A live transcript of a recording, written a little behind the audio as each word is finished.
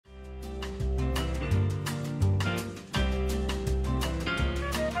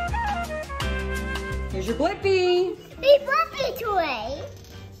Here's your Blippi. A Blippi toy.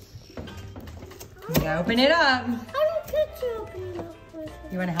 You gotta open it up. I don't get to open it up.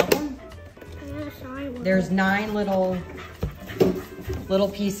 You wanna help him? Yes, I will. There's 9 little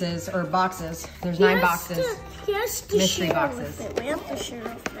pieces or boxes. There's 9 boxes. Mystery boxes. We have to share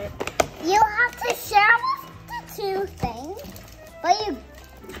with it. You have to share with the 2 things,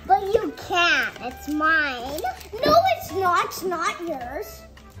 but you can't. It's mine. No, it's not. It's not yours.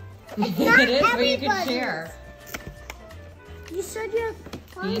 It's not It is, but you can share. You said you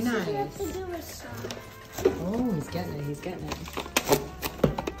Be nice. You have to do a song. Oh, he's getting it. He's getting it.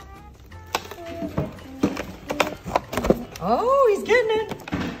 Oh, he's getting it.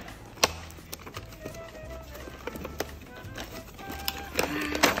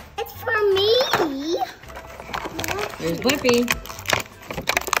 It's for me. Here's Blippi.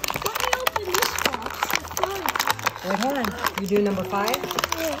 Let me open this box. Wait, hold on. You do number 5?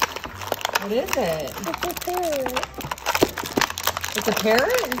 What is it? It's a parrot. It's a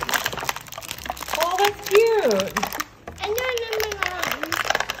parrot? Oh, that's cute. And then number 9.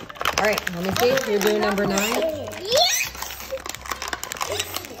 All right, let me see. You're doing number 9? Yes!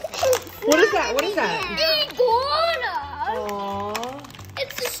 What is that? What is that? Iguana. Aww.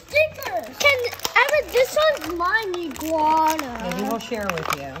 It's a sticker. This one's mine, iguana. Maybe we'll share with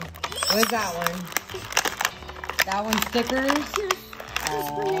you. What is that one? That one's stickers?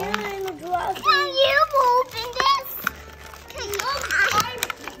 Can you open this? Can you open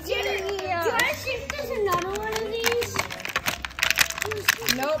Do I see if there's another one of these?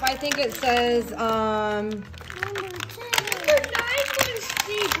 Nope, I think it says, Number 10.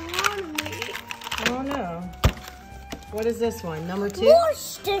 I don't know. What is this one? Number 2? More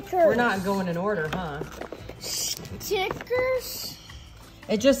stickers. We're not going in order, huh? Stickers.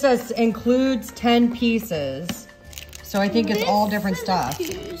 It just says includes 10 pieces. So I think it's all different stuff.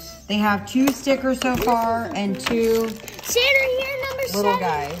 They have 2 stickers so far and 2 Santa, here, number 7. little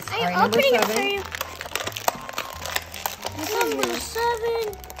guys. All right, I'm number opening 7. it for you. Number 7.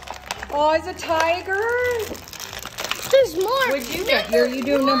 Oh, it's a tiger. There's more. What'd you get? You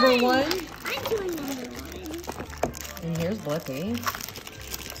doing number 1? I'm doing number 1. And here's Blippi.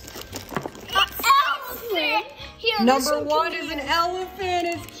 Elephant. Here, Number 1 is an elephant.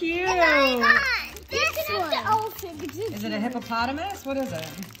 It's cute. And I got this one. The elephant. Is it a hippopotamus? What is it?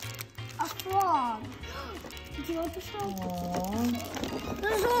 A frog. Did you want the frog? Aww.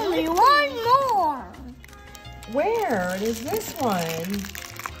 There's only one more. Where is this one?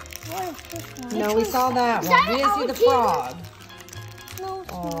 What is this one? No, we saw that one. We didn't see the frog. No.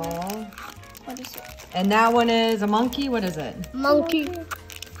 Aww. What is it? And that one is a monkey? What is it? Monkey.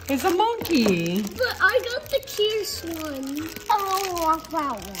 It's a monkey. But I got the cutest one. I don't want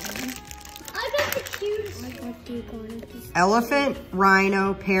that one. I got the cutest one. What do you got? Elephant,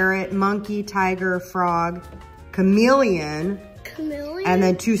 rhino, parrot, monkey, tiger, frog, chameleon. Chameleon? And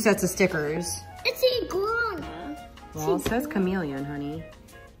then 2 sets of stickers. It's iguana. Well, it says chameleon, honey.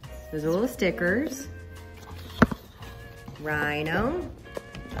 There's little stickers. Rhino,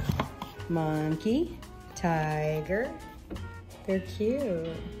 monkey, tiger. They're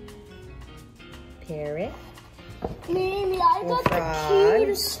cute. Parrot. Maybe I got the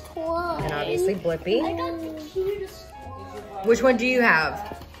cutest one. And obviously Blippi. I got the cutest one. Which one do you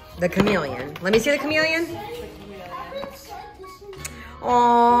have? The chameleon. Let me see the chameleon.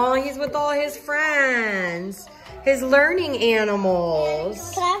 Aw, he's with all his friends. His learning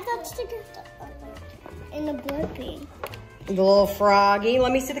animals. Can I have that sticker? In the Blippi. The little froggy.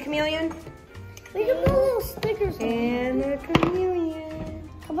 Let me see the chameleon. We can put little stickers on them. And the chameleon.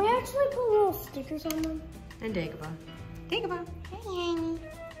 Can we actually put little stickers on them? And Dagobah. Dagobah.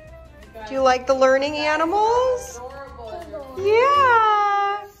 Do you like the learning animals?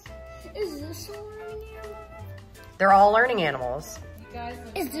 Yeah. Is this a learning animal? They're all learning animals.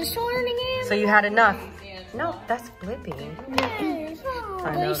 Is this a learning animal? So you had enough. No, that's Blippi. Yes.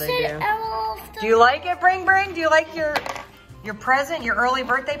 I know they do. Elf. Do you like it, Bring Bring? Do you like your present, your early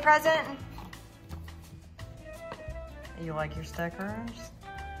birthday present? You like your stickers?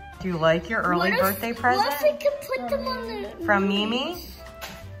 Do you like your early birthday present? What if we can put them on the... From Mimi?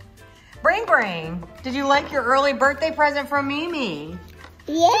 Bring Bring, did you like your early birthday present from Mimi?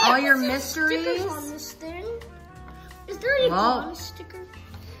 Yeah. All your mysteries? Stickers on this thing. Is there any bonus sticker?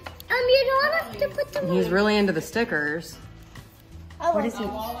 You don't have to put them on. He's really into the stickers. What is he?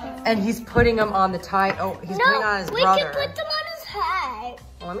 And he's putting them on the tie. Oh, he's putting on his brother. No, we can put them on his hat.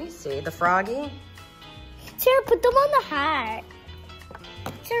 Let me see. The froggy? Sarah, put them on the hat.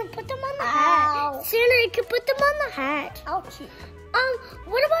 Sarah, put them on the hat. Sarah, you can put them on the hat. Ouchie.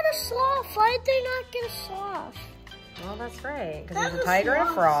 What about a sloth? Why did they not get a sloth? Well, that's right. Because there's a tiger and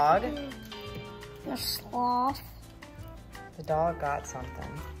a frog. The sloth. The dog got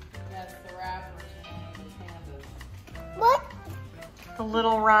something. That's the wrappers and the pandas. What? The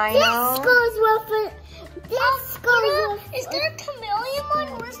little rhino. This goes with it. This goes with. Is there a chameleon one?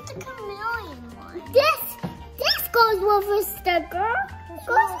 Where's the chameleon one? This goes with a sticker.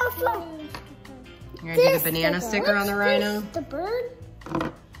 You're gonna do the banana sticker on the rhino? The bird?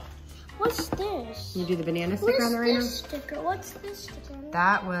 What's this? You do the banana sticker on the rhino? This sticker? What's this sticker?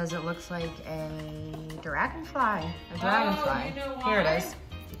 That was, it looks like a dragonfly. A dragonfly. You know Here it why? is.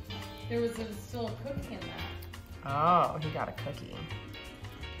 There was still a cookie in that. Oh, he got a cookie.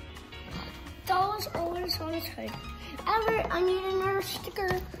 Dollars always on his head. Albert, I need another sticker.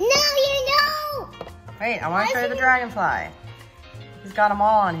 No, you know! Wait, I want to show you the dragonfly. He's got them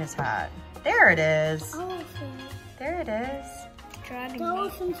all on his hat. There it is. There it is.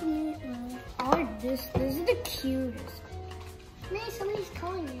 This is the cutest. Hey, somebody's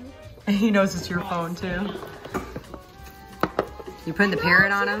calling you. He knows it's your phone too. You putting the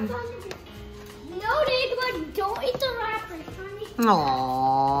parrot on him? No, Dave, but don't eat the wrapper.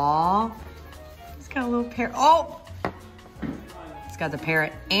 Aww. He's got a little parrot. Oh! It's got the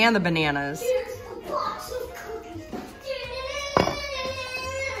parrot and the bananas. Here's the box of cookies.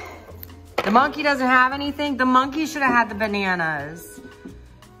 The monkey doesn't have anything. The monkey should have had the bananas.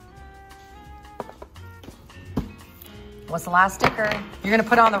 What's the last sticker? You're gonna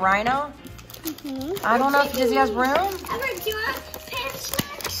put on the rhino? Mm-hmm. I don't know if he has room. Albert, do you want pan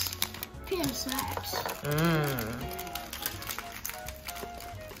snacks? Pan snacks.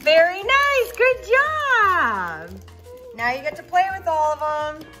 Very nice, good job. Now you get to play with all of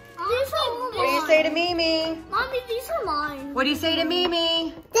them. These are What do you say to Mimi? Mommy, these are mine. What do you say to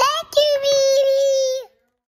Mimi?